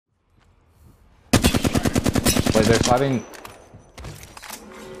Wait, they're sliding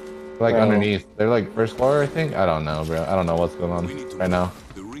like underneath. They're like first floor, I think. I don't know, bro. I don't know what's going on right now.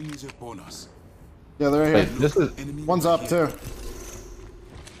 The ring is upon us. Yeah, they're here. Wait, this is One's up too.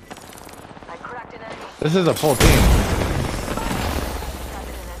 this is a full team.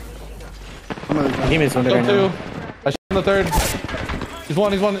 Team is under right Two. now. I shot on the third. He's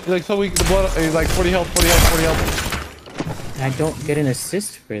one. Like so weak. The blood. He's like 40 health. 40 health. 40 health. I don't get an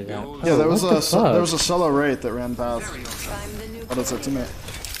assist for that. Yeah, there was what the fuck? there was a solo rate that ran past. What is it, teammate?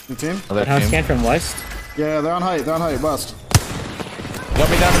 Your team? Another How team. scan from west? Yeah, they're on height. They're on height. West. Got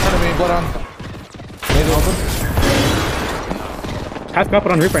me down in front of me. Blood on. Path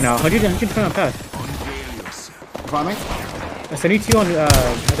dropping on roof right now. 120 on path. Climbing. I send you two on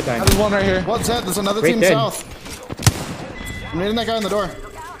other guy. There's one right here. What's that? There's another Right team dead. south. I'm hitting that guy in the door.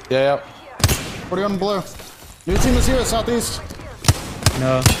 Yeah. 41 blue. New team is here, southeast.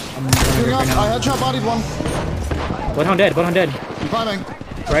 No, I'm on Shooting roof up. right now. I headshot bodied one. Bloodhound dead. Bloodhound dead. I'm climbing.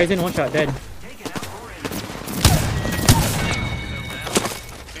 Horizon one shot dead.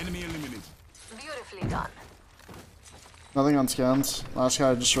 Enemy eliminated. Beautifully done. Nothing on scans. Last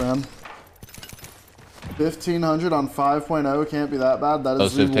guy just ran. 1500 on 5.0 can't be that bad. That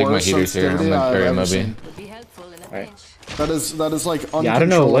is the Take my worst heaters here. I'm sensitivity gonna I've carry ever Moby. seen. Would be helpful in a Right. pinch. That is like uncontrollable. Yeah, I don't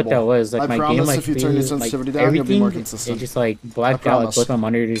know what that was. Like I my promise game, like if you turn your sensitivity down, you'll be more consistent. It just like blacked I out. Like promise. both my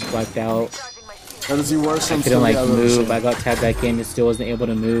monitors blacked out. That is the worst I couldn't sensitivity like I've ever move. seen. I got tabbed back in and still wasn't able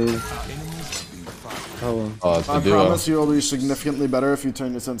to move. Oh, Oh, it's a I duo. promise you will be significantly better if you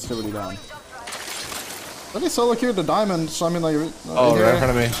turn your sensitivity down. Then he solo queued to diamond, so I mean like... Oh, right in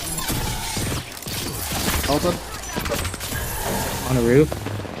front of me. Ulted. on the roof.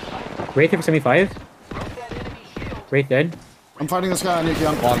 Wraith here for 75. Wraith dead. I'm fighting this guy on Yuki.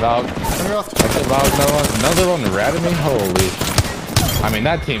 I'm One dog. on your left. I killed Valve. Another one ratted me. Holy. I mean,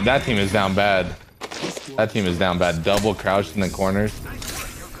 that team is down bad. That team is down bad. Double crouched in the corners.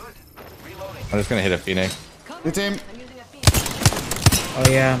 I'm just gonna hit a Phoenix. New team. Oh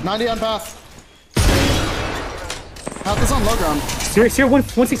yeah. 90 on path. Path is on low ground. Seer,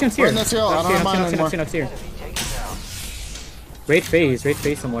 160 on Seer. We're in this hill. I don't have mine anymore. Seer. Wraith phase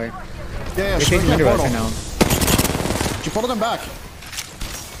somewhere. Yeah, Wraith shooting phase that under us portal. right now. She pulled him back.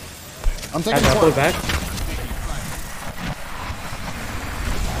 I'm taking I the pull it port. back.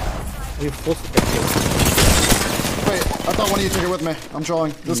 We have full spectators. Wait, I thought one of you took it with me. I'm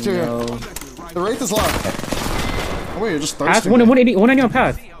trolling. There's two here. No. The Wraith is low. Oh wait, you're just Path, thirsty. 190 on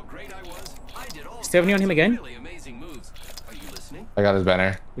path. 70 on him again. I got his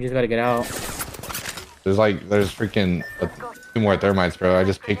banner. We just gotta get out. There's freaking 2 more thermites, bro. I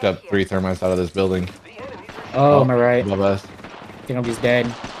just picked up 3 thermites out of this building. Oh, am I right? Above us. I think I'm just dead.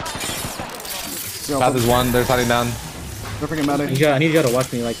 Path is 1. They're sliding down. They're freaking mad. I need you to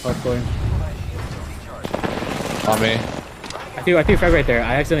watch me like hardcore. On me. I threw a frag right there.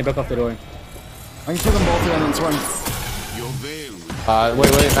 I accidentally broke off the door. I can kill them both here and then swing. Your veil.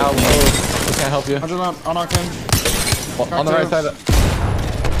 Wait. Now, we can't help you. 100 on Arcane. On the right side.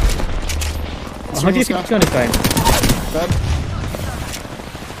 152 on this guy. Dead.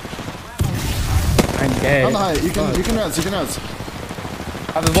 I'm dead. On the height. You can res.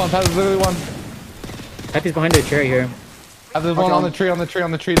 Path is 1. Path is literally 1. Path is behind the chair here. Path is 1 on the tree. Look,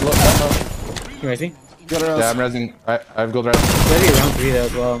 You ready? Get her yeah, res. I'm rezzing. I have gold res. It's gonna be round 3 though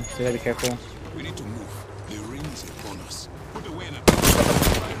as well, so you gotta be careful. We need to move. The ring is upon us. Put away an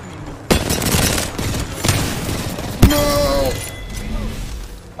No!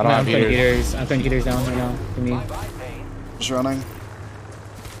 I don't have heaters. heaters. I'm putting heaters down right now for me. Just running.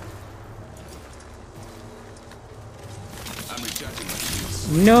 I'm recharging my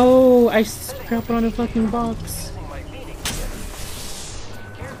shields. No, I scrapped on a fucking box.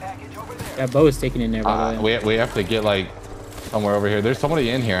 That bow is taken in there, by the way. We have to get like somewhere over here. There's somebody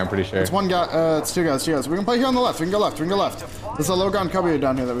in here, I'm pretty sure. It's one guy. It's two guys. We can play here on the left. We can go left. There's a low ground cubby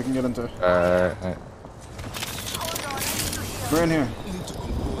down here that we can get into. Alright. We're in here.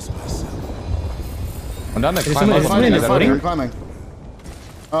 I'm done to There's climb someone- up. there's someone in the Fighting, building?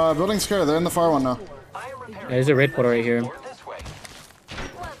 climbing. Building's clear. They're in the far one now. There's a red portal right here.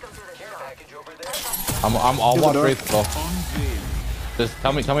 I'll Here's the walk door. right though. Just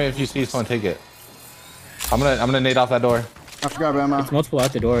tell me if you see someone take it. I'm gonna nade off that door. I forgot ammo. It's multiple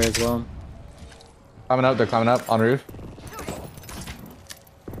out the door as well. Climbing up, they're climbing up on the roof.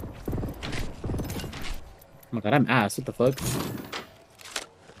 Oh my god, I'm ass. What the fuck?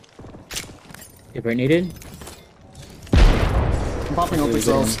 Get burnt needed. I'm popping Really open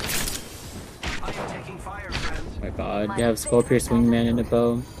cells. Oh my god, they have Scorpion Swingman in the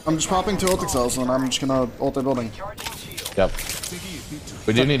bow. I'm just popping 2 ultic cells and I'm just gonna ult their building. Yep.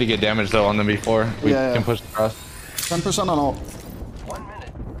 We do need to get damage though on them before we Yeah. can push across. 10% on ult. 1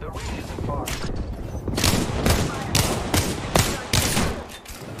 minute. The ring isn't far.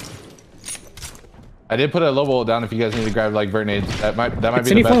 I did put a low bolt down if you guys need to grab like grenades. That might be the best.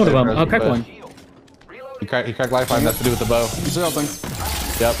 Send me one of thing them. for us I'll to crack push. one. He cracked lifeline. That's to do with the bow. He's ulting.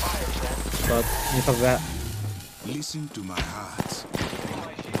 Yep. But you talk that. Listen to my heart.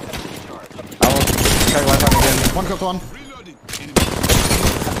 I almost cracked lifeline again. One cooked one. Reloading.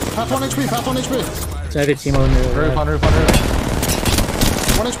 Half 1 HP, half 1 HP. So another team on the Roof, left. on roof, on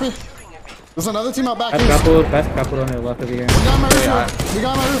roof. 1 HP. There's another team out back. That's Here. grappled on the left over here. We got my roof. Yeah, here. We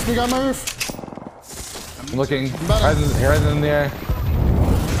got my roof. We got my roof. I'm looking. Better. Horizon in the air.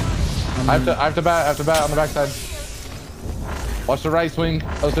 I have to bat on the backside. Watch the right swing.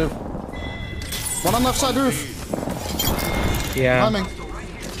 Positive. One on left side roof. Yeah. Climbing.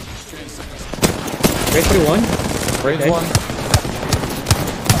 Race 41. Raise Okay. one.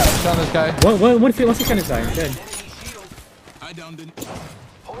 Shot on this guy. One he kind of died. Dead. I downed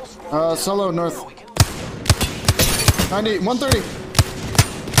it. Solo north. 90, 130.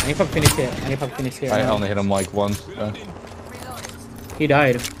 I need to finish it. I need to finish it. I only hit him like once. He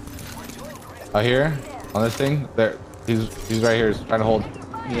died. Here on this thing. There. He's right here. He's trying to hold.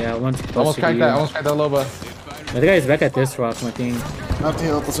 Yeah, one's close Almost to cracked you. that. Almost cracked that Loba. The guy is back at this rock, my thing. I have to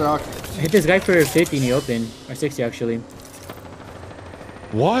heal up this rock. I hit this guy for 50 in the open. Or 60 actually.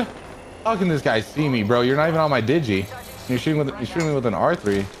 What? How can this guy see me, bro? You're not even on my digi. You're shooting me with an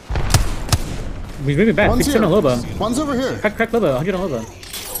R3. He's moving back. One's 60 on here. Loba. One's over here. Crack Loba. 100 on Loba.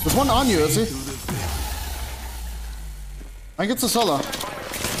 There's one on you, is he? I think it's a solo.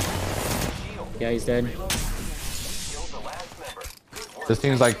 Yeah, he's dead. This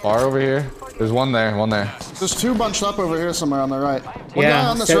team's like far over here. There's one there. One there. There's two bunched up over here somewhere on the right. One guy Yeah,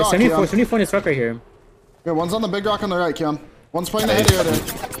 on this rock, 74 Keon. 74 in this rock right here. Yeah, one's on the big rock on the right, Keon. One's playing the heady right here.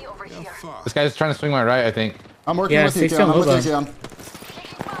 Enemy over here. This guy's trying to swing my right, I think. I'm working Yeah, with you, 60 Keon. on I'm with you, Loba. Keon.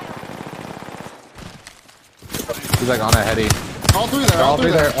 He's like on a heady. All three there. All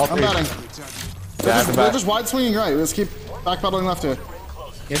three there, all I'm three. batting. Yeah, I have to They're bat. just wide swinging right. Let's keep backpedaling left here.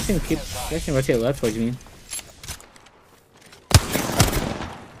 You guys can rotate left towards me.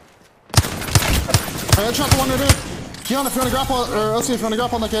 I headshot the one right here. Keon, if you want to grapple, or let's see if you want to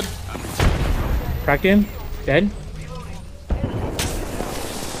grapple on the kid. Cracked him. Dead.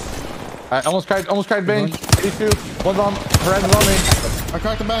 I almost cried bang. 82. One's on. Horizon's on me. I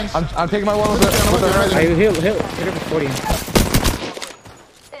cracked the bang. I'm taking my one with the horizon. I hit her for 40.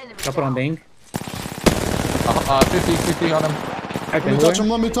 Drop it on bang. 50 on him. Cracked Let me him. touch him,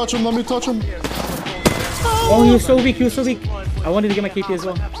 let me touch him, let me touch him. Oh, he was so weak. He was so weak. I wanted to get my KP as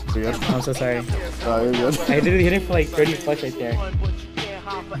well. You're good. I'm so sorry. You're good. I literally hit him for like 30 plus right there.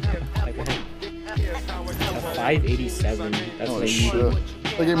 Like a 587. That's Holy like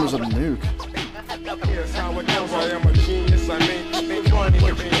shit. That game was a nuke.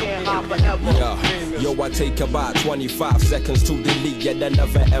 Yeah. Yo, I take about 25 seconds to delete yet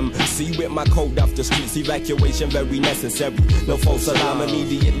another MC with my code off the streets. Evacuation very necessary. No false alarm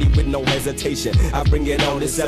immediately with no hesitation. I bring it on this.